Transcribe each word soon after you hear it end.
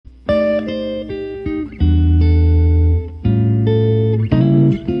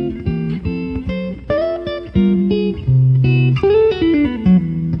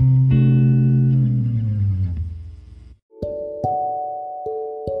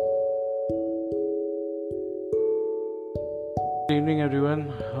Good evening,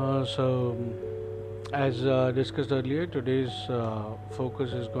 everyone. As discussed earlier, today's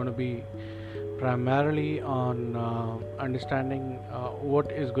focus is going to be primarily on understanding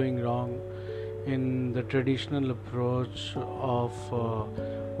what is going wrong in the traditional approach of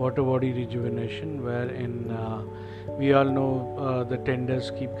water body rejuvenation, wherein we all know the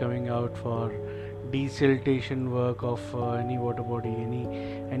tenders keep coming out for desiltation work of any water body,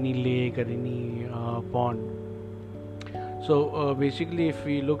 any lake or any pond. Basically, if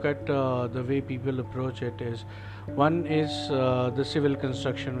we look at the way people approach it, is one is the civil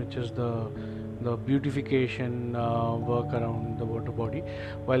construction, which is the beautification work around the water body.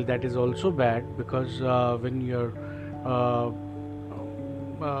 While that is also bad, because when you're uh,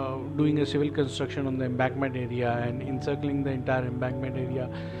 doing a civil construction on the embankment area and encircling the entire embankment area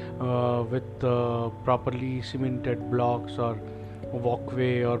with properly cemented blocks or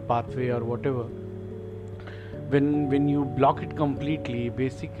walkway or pathway or whatever, when you block it completely,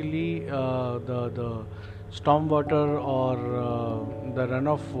 basically the storm water or the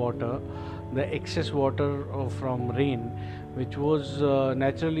runoff water, the excess water from rain, which was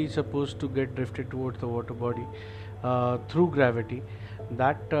naturally supposed to get drifted towards the water body through gravity,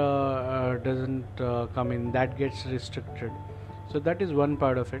 that doesn't come in, that gets restricted. So that is one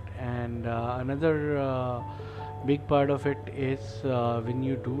part of it. And another big part of it is when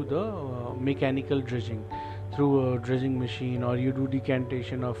you do the mechanical dredging through a dredging machine, or you do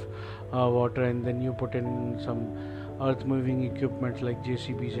decantation of water, and then you put in some earth moving equipment like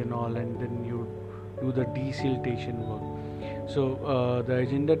JCBs and all, and then you do the desiltation work. The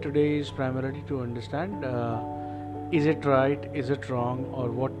agenda today is primarily to understand, is it right, is it wrong, or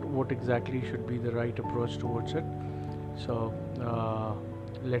what exactly should be the right approach towards it. So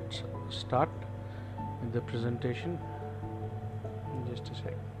let's start with the presentation in just a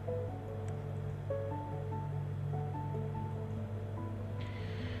sec.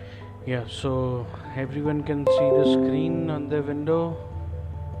 Yeah, so everyone can see the screen on the window.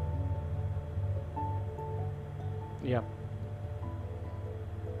 Yeah.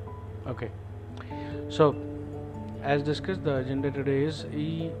 Okay. So, as discussed, the agenda today is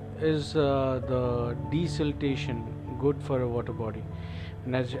the desiltation good for a water body,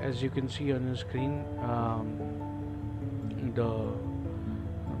 and as you can see on your screen, the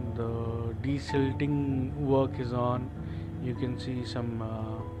the desilting work is on. You can see some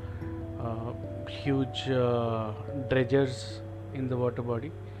huge dredgers in the water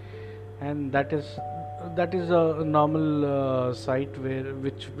body, and that is a normal site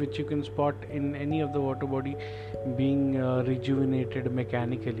which you can spot in any of the water body being rejuvenated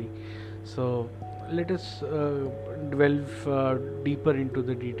mechanically. So let us delve deeper into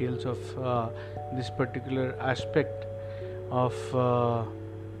the details of this particular aspect of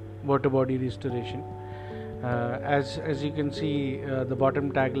water body restoration. As you can see, the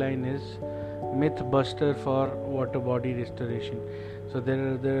bottom tagline is myth buster for water body restoration. So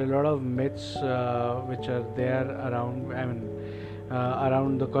there are a lot of myths which are there around,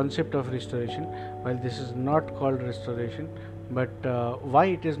 around the concept of restoration. While this is not called restoration, but why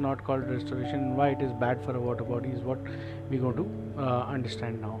it is not called restoration, why it is bad for a water body, is what we're going to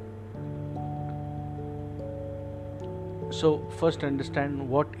understand now. So first, understand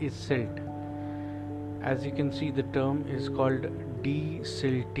what is silt. As you can see, the term is called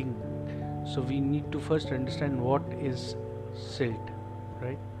de-silting. So we need to first understand what is silt,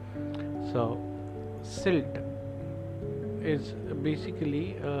 right? So silt is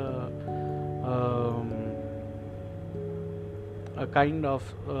basically a kind of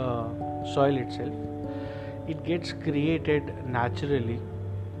soil itself. It gets created naturally,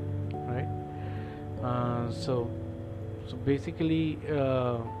 right? So basically,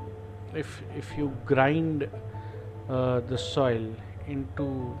 if you grind the soil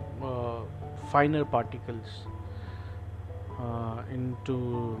into finer particles,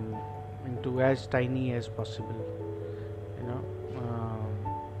 into as tiny as possible, you know,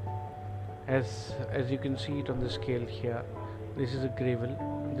 as you can see it on the scale here, this is a gravel,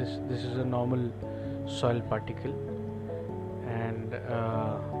 this is a normal soil particle, and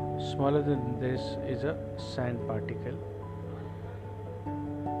smaller than this is a sand particle,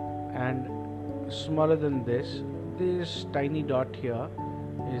 and smaller than this tiny dot here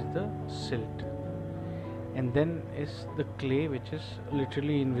is the silt, and then is the clay, which is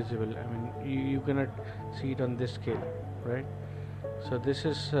literally invisible. You cannot see it on this scale, right? So this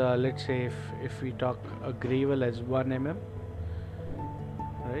is let's say if we talk a gravel as 1 mm,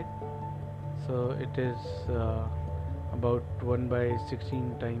 right? So it is about 1 by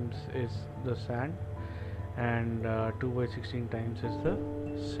 16 times is the sand, and 2 by 16 times is the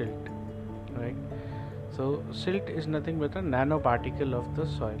silt, right? So silt is nothing but a nanoparticle of the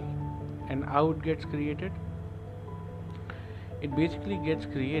soil. And how it gets created? It basically gets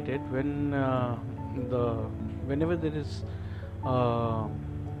created when whenever there is uh,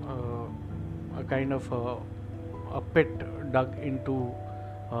 a kind of a pit dug into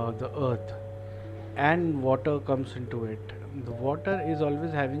the earth, and water comes into it. The water is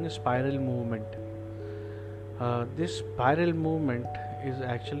always having a spiral movement. This spiral movement is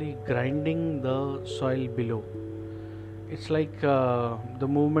actually grinding the soil below. It's like the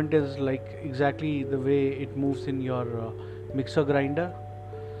movement is like exactly the way it moves in your mixer grinder.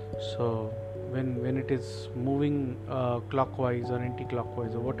 So when it is moving clockwise or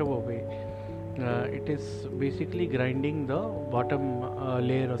anti-clockwise or whatever way, it is basically grinding the bottom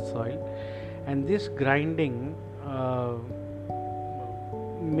layer of soil, and this grinding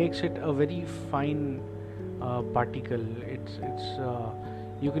makes it a very fine particle. It's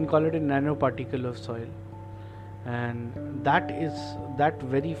you can call it a nanoparticle of soil, and that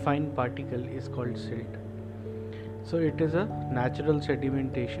very fine particle is called silt. So it is a natural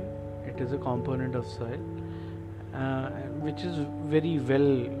sedimentation. It is a component of soil, which is very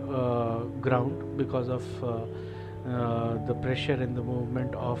well ground because of the pressure and the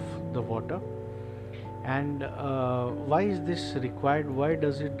movement of the water. And why is this required? Why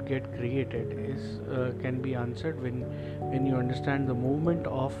does it get created? Is can be answered when you understand the movement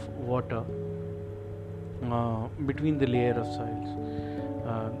of water between the layer of soils.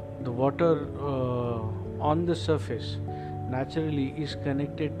 The water on the surface naturally is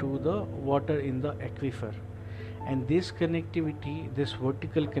connected to the water in the aquifer, and this connectivity, this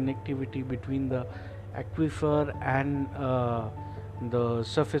vertical connectivity between the aquifer and the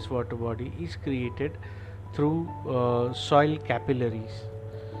surface water body is created through soil capillaries.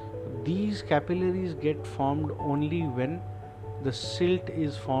 These capillaries get formed only when the silt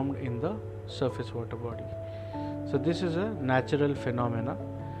is formed in the surface water body. So this is a natural phenomena.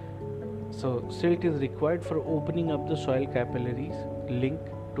 So silt is required for opening up the soil capillaries linked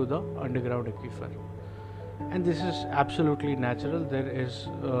to the underground aquifer, and this is absolutely natural. There is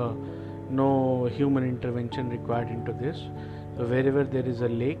no human intervention required into this. So wherever there is a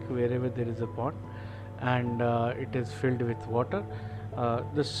lake, wherever there is a pond, and it is filled with water,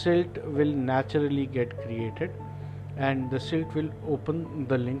 the silt will naturally get created, and the silt will open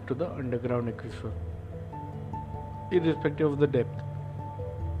the link to the underground aquifer, irrespective of the depth.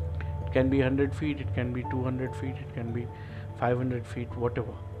 It can be 100 feet, it can be 200 feet, it can be 500 feet,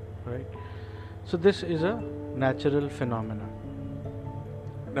 whatever, right? So this is a natural phenomenon.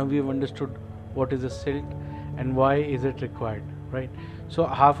 Now we have understood what is a silt and why is it required, right? So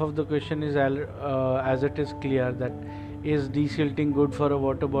half of the question is as it is clear that is de-silting good for a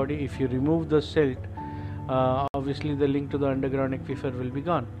water body? If you remove the silt, obviously the link to the underground aquifer will be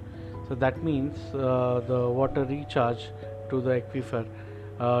gone. So that means the water recharge to the aquifer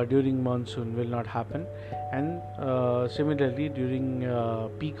during monsoon will not happen, and similarly during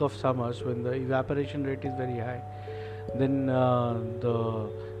peak of summers when the evaporation rate is very high, then the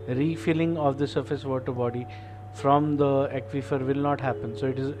refilling of the surface water body from the aquifer will not happen. So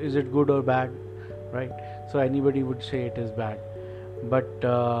is it good or bad, right? So anybody would say it is bad, but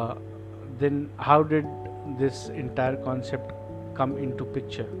then how did this entire concept come into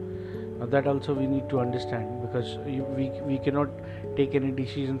picture? Now that also we need to understand, because we cannot take any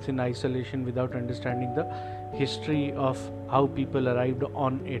decisions in isolation without understanding the history of how people arrived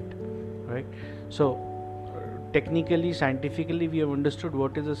on it, right? So technically, scientifically, we have understood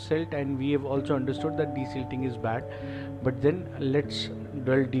what is a silt, and we have also understood that de-silting is bad. But then let's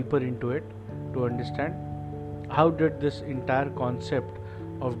delve deeper into it to understand how did this entire concept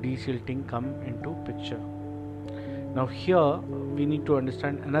of de-silting come into picture. Now here we need to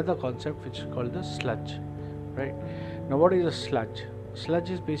understand another concept which is called the sludge, right? Now what is a sludge? Sludge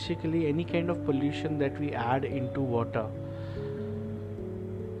is basically any kind of pollution that we add into water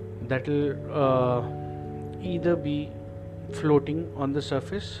that will either be floating on the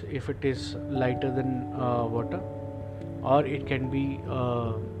surface if it is lighter than water, or it can be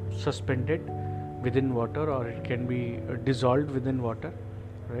suspended within water, or it can be dissolved within water,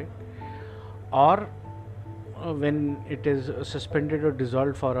 right? Or when it is suspended or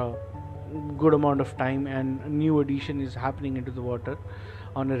dissolved for a good amount of time and new addition is happening into the water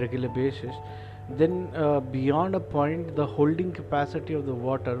on a regular basis, then beyond a point the holding capacity of the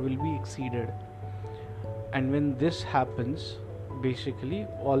water will be exceeded, and when this happens, basically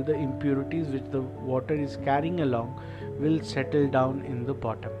all the impurities which the water is carrying along will settle down in the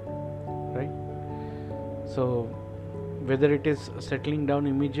bottom, right? So whether it is settling down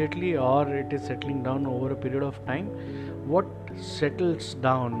immediately or it is settling down over a period of time, what settles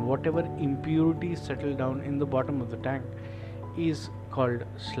down, whatever impurities settle down in the bottom of the tank, is called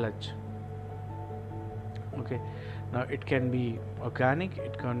sludge. Okay, now it can be organic,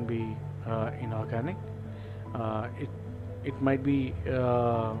 it can be inorganic, it might be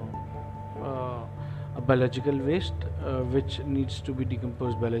a biological waste which needs to be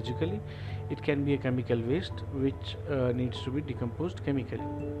decomposed biologically. It can be a chemical waste which needs to be decomposed chemically,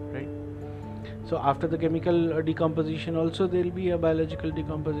 right? So after the chemical decomposition also there will be a biological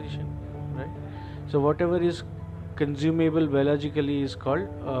decomposition, right? So whatever is consumable biologically is called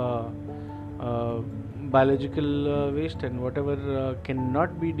biological waste, and whatever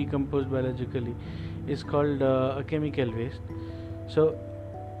cannot be decomposed biologically is called a chemical waste. So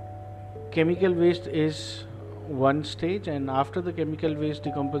chemical waste is one stage, and after the chemical waste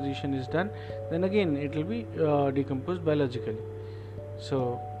decomposition is done, then again it will be decomposed biologically.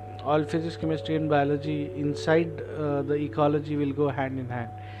 So all physics, chemistry and biology inside the ecology will go hand in hand.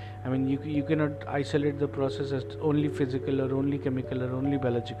 I mean, you cannot isolate the process as only physical or only chemical or only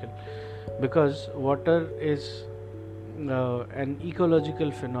biological, because water is an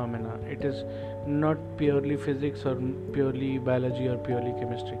ecological phenomena. It is not purely physics or purely biology or purely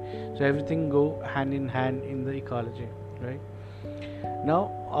chemistry. So everything go hand in hand in the ecology, right?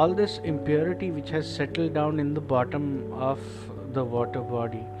 Now all this impurity which has settled down in the bottom of the water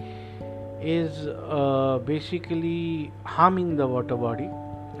body is basically harming the water body.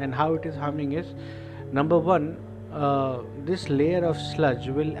 And how it is harming is, number one, this layer of sludge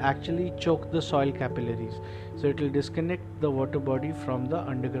will actually choke the soil capillaries, so it will disconnect the water body from the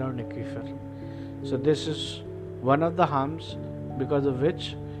underground aquifer. So this is one of the harms, because of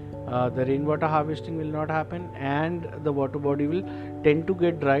which the rainwater harvesting will not happen, and the water body will tend to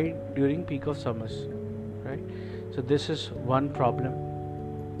get dry during peak of summers, right? So this is one problem.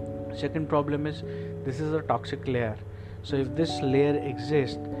 Second problem is, this is a toxic layer. So if this layer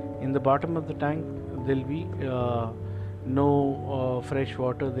exists in the bottom of the tank, there will be no fresh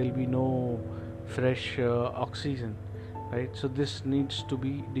water, there will be no fresh oxygen, right? So this needs to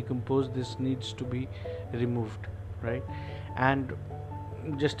be decomposed, this needs to be removed, right? And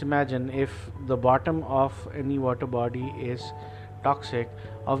just imagine, if the bottom of any water body is toxic,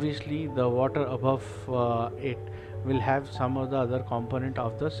 obviously the water above it will have some of the other component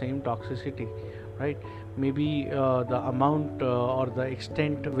of the same toxicity, right? Maybe the amount or the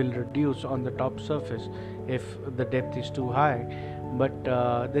extent will reduce on the top surface if the depth is too high, but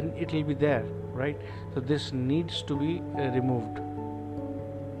then it will be there, right? So this needs to be removed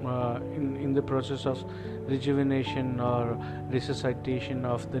in the process of rejuvenation or resuscitation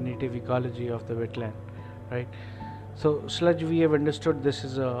of the native ecology of the wetland, right? So sludge, we have understood, this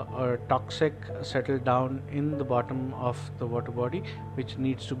is a toxic settled down in the bottom of the water body which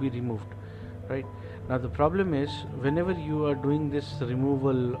needs to be removed, right? Now the problem is, whenever you are doing this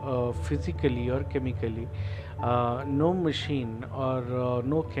removal physically or chemically, no machine or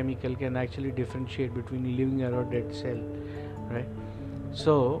no chemical can actually differentiate between living or a dead cell, right?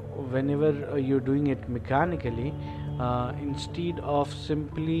 So whenever you're doing it mechanically, instead of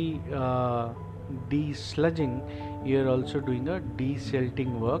simply de-sludging, you're also doing a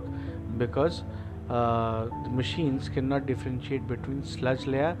de-silting work, because the machines cannot differentiate between sludge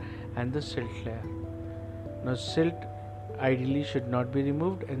layer and the silt layer. Now silt ideally should not be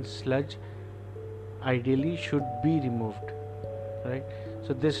removed, and sludge ideally should be removed, right?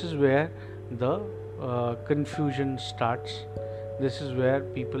 So this is where the confusion starts. This is where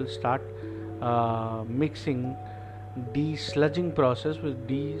people start mixing de-sludging process with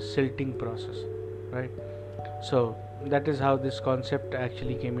de-silting process, right? So that is how this concept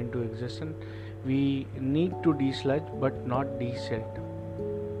actually came into existence. We need to de-sludge but not de-silt.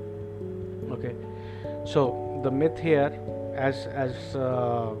 Okay, so the myth here, as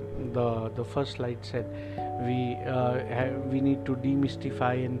the first slide said, we need to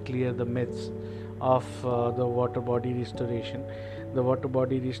demystify and clear the myths of the water body restoration. The water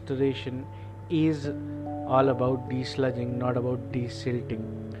body restoration is all about de-sludging, not about de-silting,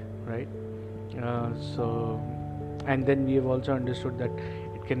 right? And then we have also understood that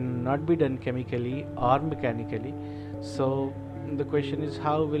it cannot be done chemically or mechanically. So the question is,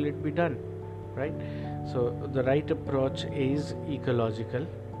 how will it be done, right? So the right approach is ecological.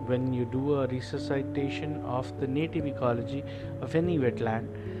 When you do a resuscitation of the native ecology of any wetland,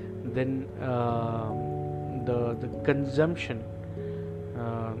 then the consumption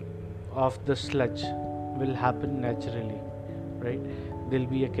of the sludge will happen naturally, right? There will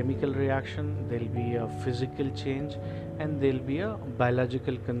be a chemical reaction, there will be a physical change, and there will be a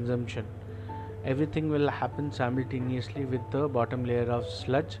biological consumption. Everything will happen simultaneously with the bottom layer of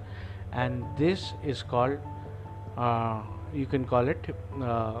sludge, and this is called you can call it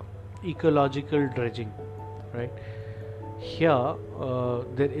ecological dredging, right? Here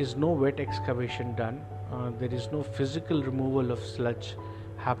there is no wet excavation done, there is no physical removal of sludge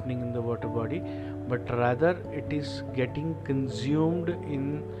happening in the water body, but rather it is getting consumed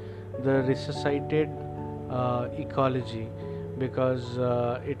in the resuscitated ecology, because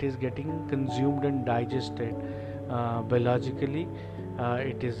it is getting consumed and digested biologically,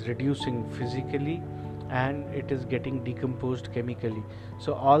 it is reducing physically, and it is getting decomposed chemically.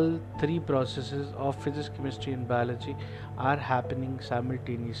 So all three processes of physics, chemistry and biology are happening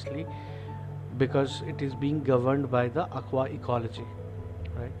simultaneously, because it is being governed by the aqua ecology,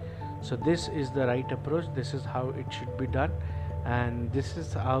 right? So this is the right approach, this is how it should be done, and this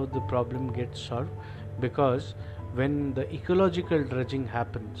is how the problem gets solved. Because when the ecological dredging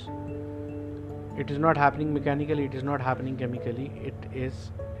happens, it is not happening mechanically, it is not happening chemically, it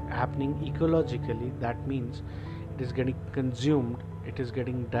is happening ecologically. That means it is getting consumed, it is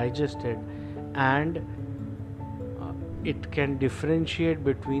getting digested, and it can differentiate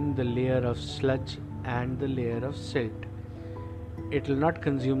between the layer of sludge and the layer of silt. It will not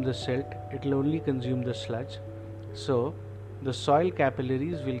consume the silt, it will only consume the sludge. So the soil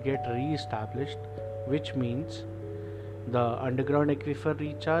capillaries will get re-established, which means the underground aquifer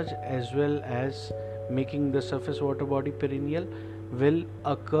recharge as well as making the surface water body perennial will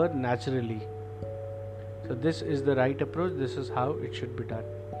occur naturally. So this is the right approach, this is how it should be done.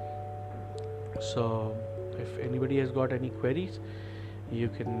 So if anybody has got any queries, you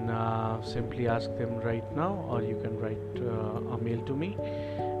can simply ask them right now, or you can write a mail to me,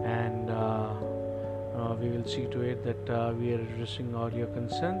 and we will see to it that we are addressing all your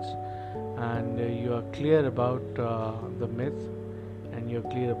concerns, and you are clear about the myth, and you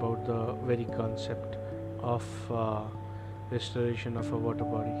are clear about the very concept of restoration of a water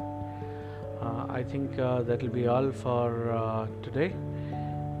body. I think that will be all for today.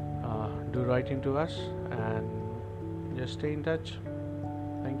 Do write into us and just stay in touch.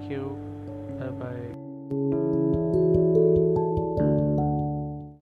 Thank you. Bye bye.